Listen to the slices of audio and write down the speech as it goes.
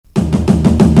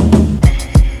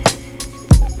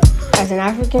As an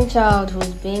African child who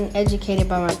is being educated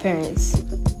by my parents,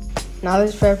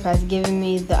 Knowledge Prep has given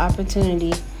me the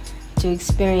opportunity to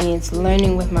experience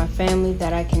learning with my family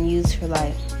that I can use for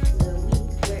life.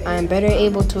 I am better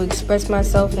able to express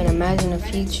myself and imagine a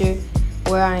future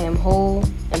where I am whole,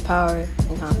 empowered,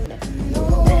 and confident.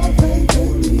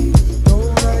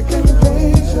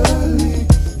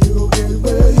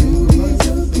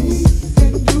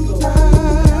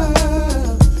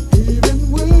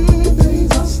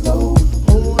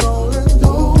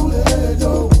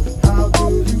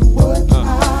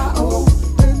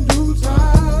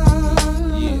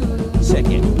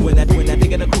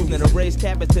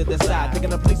 To the side, thinking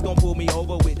the police gonna pull me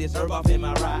over with this herb off in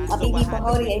my ride.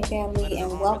 Family,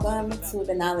 and welcome to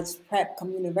the Knowledge Prep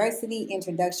University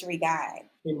Introductory Guide.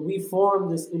 And we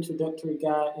formed this introductory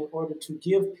guide in order to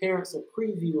give parents a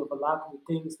preview of a lot of the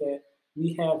things that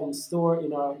we have in store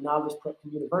in our Knowledge Prep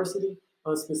University,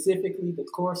 specifically the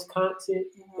course content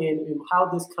and how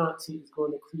this content is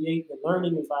going to create the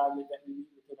learning environment that we need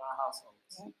within our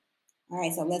households. All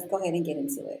right, so let's go ahead and get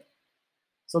into it.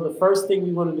 So the first thing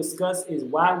we want to discuss is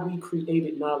why we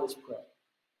created Knowledge Prep.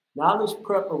 Knowledge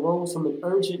Prep arose from an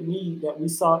urgent need that we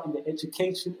saw in the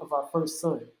education of our first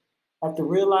son. After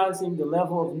realizing the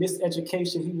level of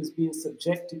miseducation he was being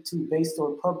subjected to based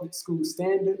on public school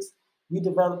standards, we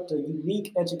developed a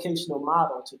unique educational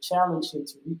model to challenge him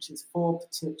to reach his full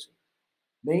potential.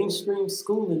 Mainstream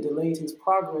schooling delayed his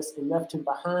progress and left him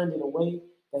behind in a way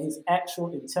that his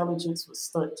actual intelligence was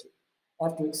stunted.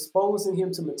 After exposing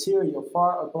him to material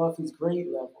far above his grade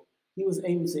level, he was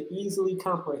able to easily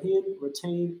comprehend,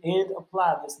 retain, and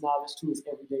apply this knowledge to his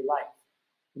everyday life.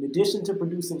 In addition to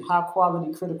producing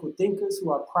high-quality critical thinkers who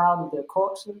are proud of their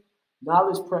culture,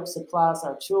 Knowledge Prep supplies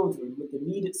our children with the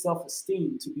needed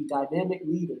self-esteem to be dynamic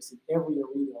leaders in every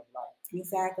arena of life.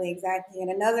 Exactly.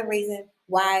 And another reason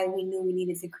why we knew we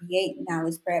needed to create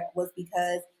Knowledge Prep was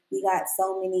because we got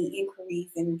so many inquiries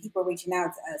and people reaching out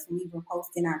to us when we were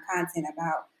posting our content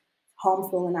about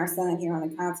homeschooling our son here on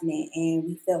the continent. And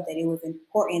we felt that it was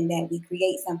important that we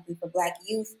create something for Black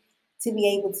youth to be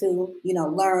able to,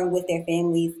 learn with their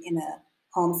families in a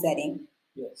home setting.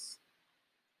 Yes.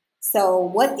 So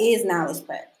what is Knowledge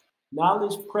Prep?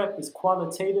 Knowledge Prep is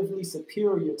qualitatively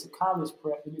superior to college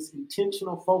prep in its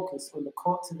intentional focus on the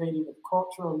cultivating of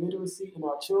cultural literacy in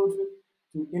our children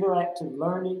through interactive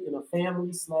learning in a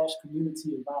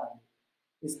family/community environment.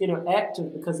 It's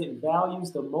interactive because it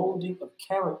values the molding of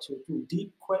character through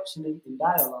deep questioning and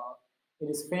dialogue. It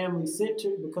is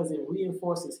family-centered because it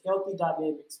reinforces healthy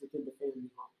dynamics within the family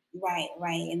home.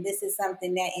 Right. And this is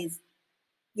something that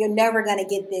you're never going to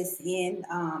get this in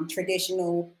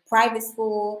traditional private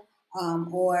school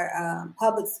or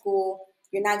public school.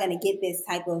 You're not going to get this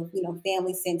type of,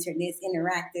 family-centeredness,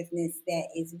 interactiveness that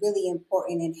is really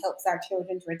important and helps our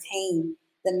children to retain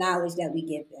the knowledge that we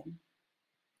give them.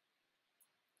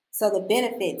 So the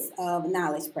benefits of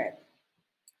Knowledge Prep.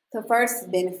 The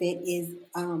first benefit is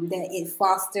that it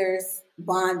fosters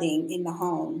bonding in the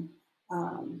home.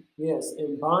 Yes,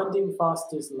 and bonding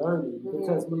fosters learning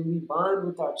because when we bond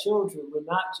with our children, we're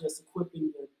not just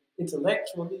equipping them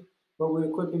intellectually, but we're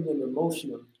equipping them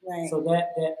emotionally. Right. So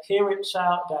that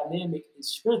parent-child dynamic is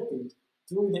strengthened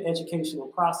through the educational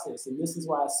process. And this is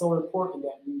why it's so important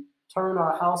that we turn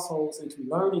our households into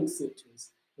learning centers.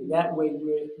 And that way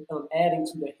we're adding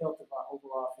to the health of our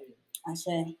overall family.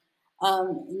 Ashe.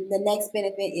 The next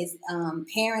benefit is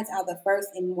parents are the first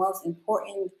and most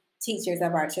important teachers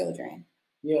of our children.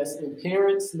 Yes, and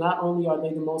parents, not only are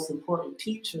they the most important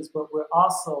teachers, but we're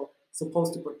also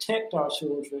supposed to protect our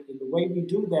children. And the way we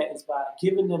do that is by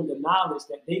giving them the knowledge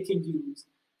that they can use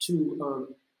to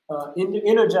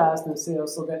energize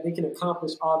themselves so that they can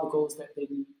accomplish all the goals that they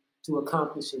need to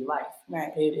accomplish in life.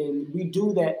 Right. And we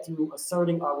do that through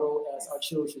asserting our role as our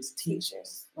children's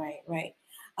teachers. Right.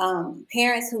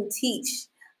 Parents who teach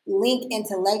link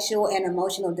intellectual and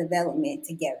emotional development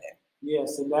together.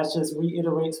 Yes, and that just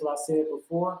reiterates what I said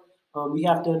before. We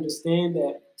have to understand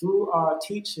that through our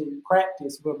teaching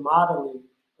practice, we're modeling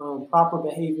proper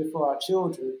behavior for our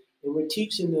children, and we're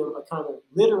teaching them a kind of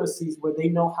literacies where they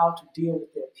know how to deal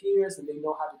with their peers and they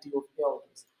know how to deal with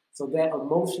elders. So that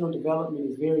emotional development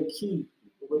is very key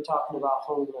when we're talking about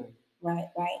home learning. Right.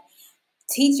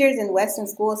 Teachers in Western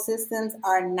school systems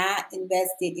are not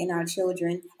invested in our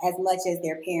children as much as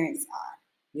their parents are.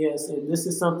 Yes, and this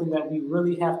is something that we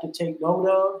really have to take note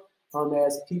of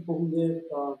as people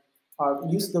who are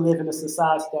used to live in a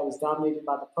society that was dominated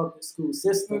by the public school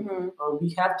system.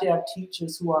 We have to have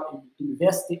teachers who are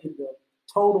invested in the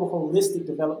total holistic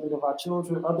development of our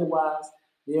children. Otherwise,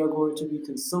 they are going to be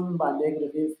consumed by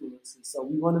negative influences. So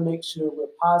we want to make sure we're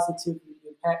positively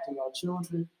impacting our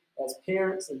children as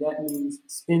parents, and that means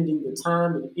spending the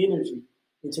time and energy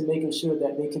into making sure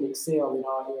that they can excel in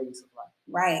all areas of life.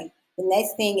 Right. The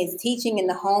next thing is teaching in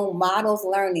the home models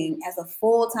learning as a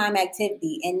full-time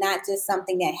activity and not just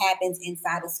something that happens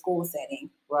inside a school setting.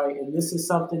 Right, and this is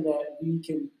something that we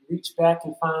can reach back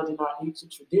and find in our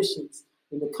ancient traditions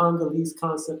in the Congolese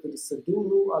concept of the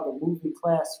Sadulu or the moving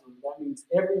classroom. That means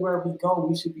everywhere we go,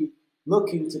 we should be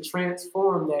looking to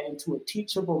transform that into a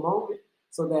teachable moment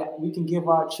so that we can give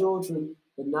our children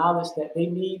the knowledge that they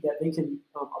need, that they can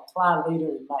apply later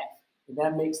in life. And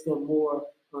that makes them more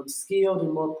skilled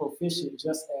and more proficient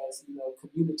just as,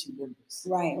 community members.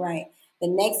 Right, right. The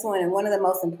next one, and one of the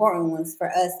most important ones for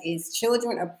us, is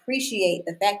children appreciate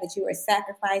the fact that you are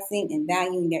sacrificing and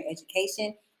valuing their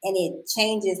education, and it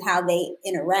changes how they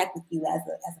interact with you as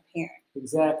a parent.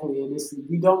 Exactly, and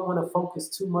we don't want to focus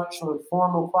too much on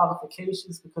formal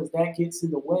qualifications because that gets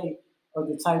in the way of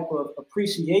the type of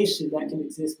appreciation that can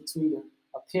exist between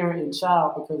a parent and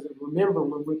child. Because remember,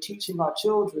 when we're teaching our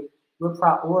children, we're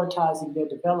prioritizing their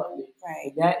development, right.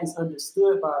 And that is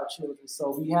understood by our children.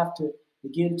 So we have to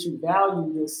begin to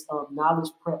value this knowledge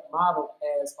prep model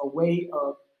as a way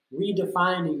of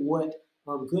redefining what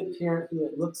good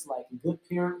parenthood looks like. And good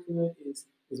parenthood is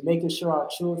making sure our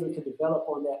children can develop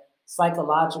on that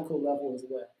psychological level as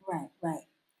well. Right, right.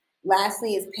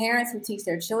 Lastly, is parents who teach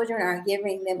their children are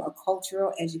giving them a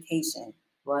cultural education.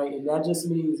 Right, and that just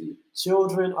means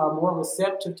children are more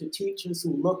receptive to teachers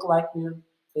who look like them,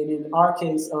 and in our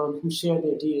case, who share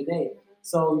their DNA.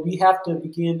 So we have to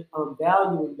begin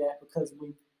valuing that, because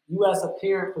when you as a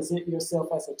parent present yourself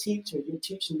as a teacher, you're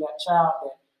teaching that child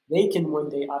that they can one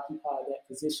day occupy that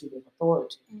position of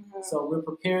authority. So we're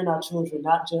preparing our children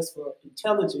not just for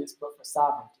intelligence, but for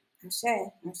sovereignty. I'm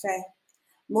sure.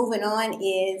 Moving on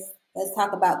let's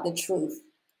talk about the truth.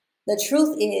 The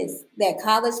truth is that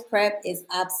college prep is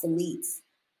obsolete.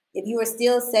 If you are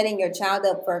still setting your child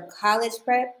up for college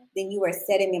prep, then you are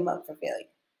setting him up for failure.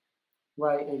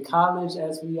 Right, and college,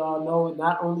 as we all know,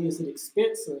 not only is it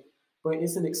expensive, but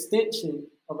it's an extension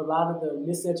of a lot of the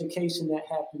miseducation that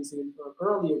happens in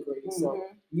earlier grades. So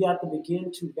we have to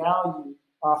begin to value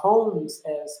our homes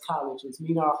as colleges,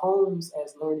 mean our homes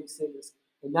as learning centers,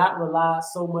 and not rely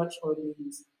so much on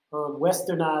these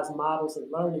westernized models of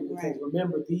learning, because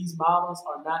remember, these models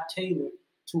are not tailored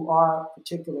to our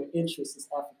particular interests as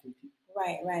African people.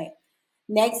 Right.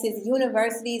 Next is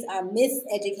universities are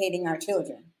miseducating our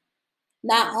children.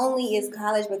 Not only is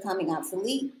college becoming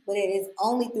obsolete, but it is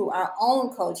only through our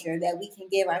own culture that we can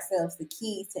give ourselves the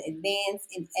keys to advance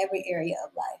in every area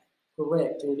of life.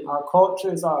 Correct. And our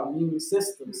culture is our immune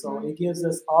system. So it gives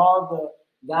us all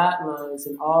the guidelines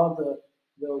and all the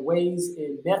ways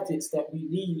and methods that we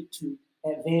need to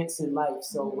advance in life.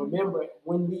 So remember,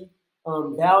 when we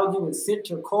value and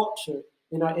center culture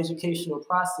in our educational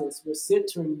process, we're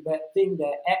centering that thing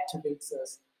that activates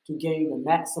us to gain the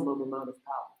maximum amount of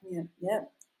power.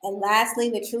 Yep. And lastly,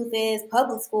 the truth is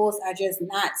public schools are just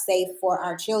not safe for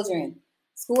our children.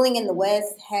 Schooling in the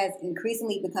West has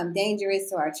increasingly become dangerous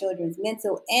to our children's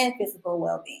mental and physical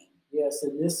well-being. Yes,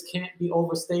 and this can't be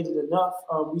overstated enough.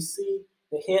 We see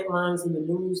the headlines in the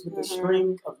news with the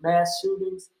string of mass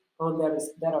shootings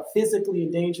that are physically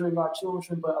endangering our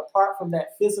children. But apart from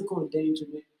that physical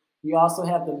endangerment, we also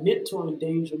have the mental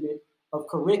endangerment of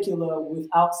curricula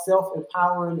without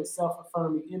self-empowering and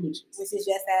self-affirming images. Which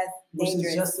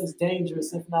is just as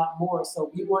dangerous, if not more.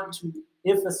 So we want to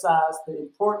emphasize the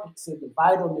importance and the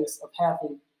vitalness of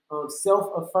having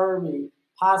self-affirming,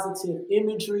 positive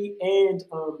imagery and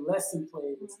lesson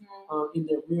plans in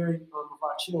the rearing of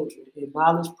our children. And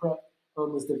knowledge prep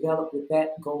was developed with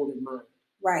that goal in mind.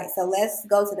 Right. So let's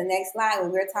go to the next slide where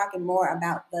we're talking more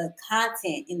about the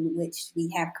content in which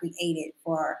we have created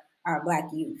for our Black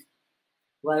youth.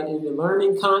 Right, and the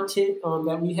learning content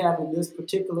that we have in this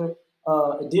particular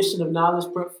edition of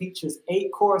Knowledge Prep features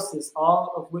 8 courses,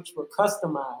 all of which were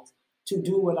customized to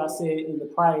do what I said in the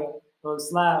prior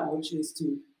slide, which is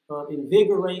to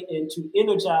invigorate and to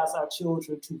energize our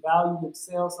children to value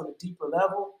themselves on a deeper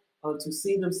level, to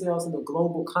see themselves in a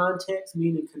global context,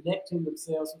 meaning connecting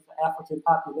themselves with the African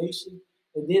population,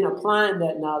 and then applying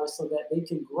that knowledge so that they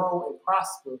can grow and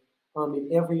prosper in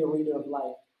every arena of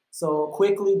life. So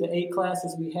quickly, the 8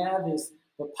 classes we have is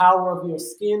the power of your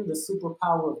skin, the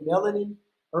superpower of melanin,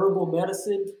 herbal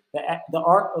medicine, the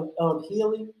art of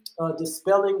healing,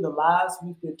 dispelling the lies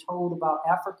we've been told about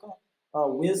Africa,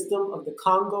 wisdom of the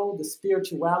Congo, the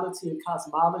spirituality and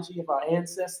cosmology of our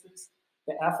ancestors,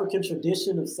 the African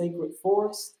tradition of sacred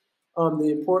forest,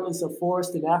 the importance of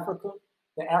forest in Africa,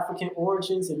 the African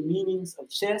origins and meanings of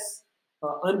chess,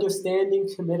 understanding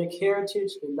Kemetic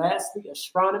heritage, and lastly,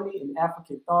 astronomy and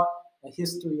African thought, A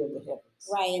History of the Heavens.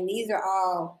 Right, and these are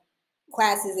all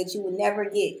classes that you would never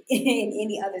get in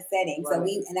any other setting. Right.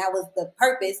 So that was the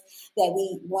purpose that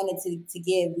we wanted to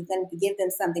give. We wanted to give them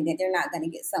something that they're not going to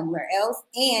get somewhere else.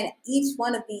 And each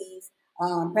one of these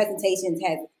presentations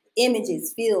has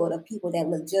images filled of people that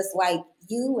look just like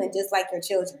you and just like your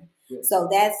children. Yes. So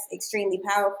that's extremely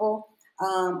powerful.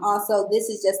 Also, this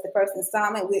is just the first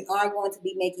installment. We are going to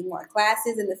be making more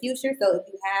classes in the future. So if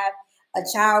you have a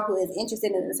child who is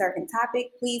interested in a certain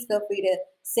topic, please feel free to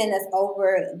send us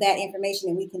over that information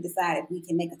and we can decide if we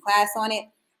can make a class on it.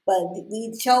 But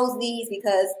we chose these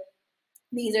because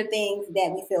these are things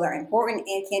that we feel are important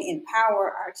and can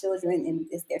empower our children in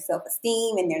their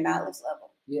self-esteem and their knowledge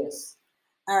level. Yes.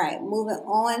 All right, moving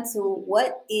on to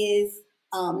what is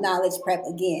knowledge prep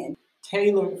again.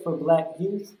 Tailored for Black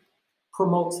youth,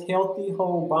 promotes healthy,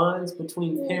 whole bonds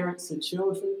between parents and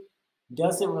children,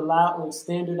 doesn't rely on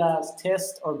standardized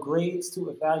tests or grades to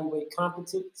evaluate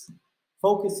competence,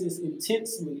 focuses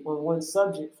intensely on one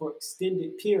subject for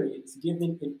extended periods,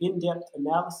 giving an in-depth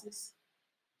analysis,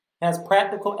 has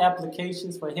practical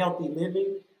applications for healthy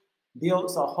living,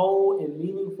 builds a whole and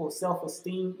meaningful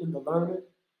self-esteem in the learner,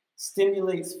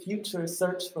 stimulates future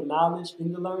search for knowledge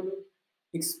in the learner,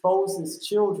 exposes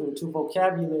children to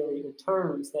vocabulary and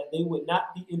terms that they would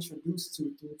not be introduced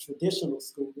to through traditional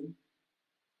schooling,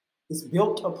 is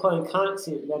built upon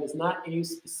content that is not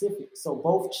age-specific, so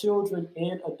both children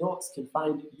and adults can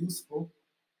find it useful,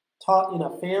 taught in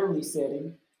a family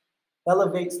setting,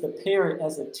 elevates the parent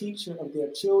as a teacher of their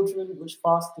children, which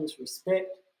fosters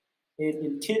respect, and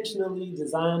intentionally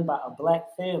designed by a Black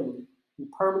family who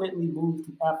permanently moved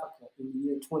to Africa in the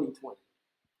year 2020.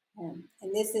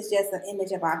 And this is just an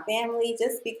image of our family,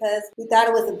 just because we thought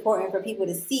it was important for people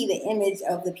to see the image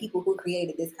of the people who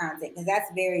created this content, because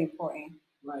that's very important.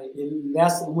 Right, and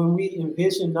that's when we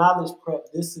envision knowledge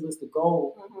prep, this was the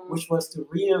goal, which was to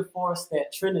reinforce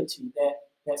that trinity,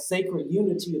 that sacred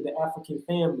unity of the African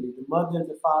family, the mother,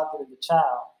 the father, and the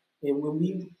child. And when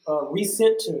we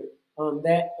recenter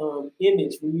that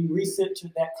image, when we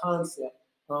recenter that concept,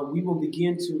 we will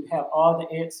begin to have all the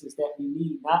answers that we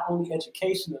need, not only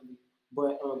educationally,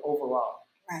 but overall.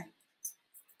 Right.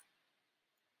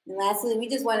 And lastly, we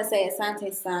just want to say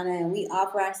Asante Sana, and we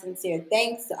offer our sincere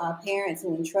thanks to our parents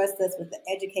who entrust us with the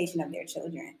education of their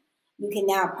children. You can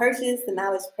now purchase the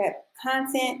Knowledge Prep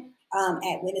content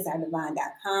at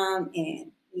witnessourdivine.com,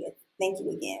 and we thank you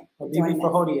again for joining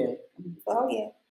us.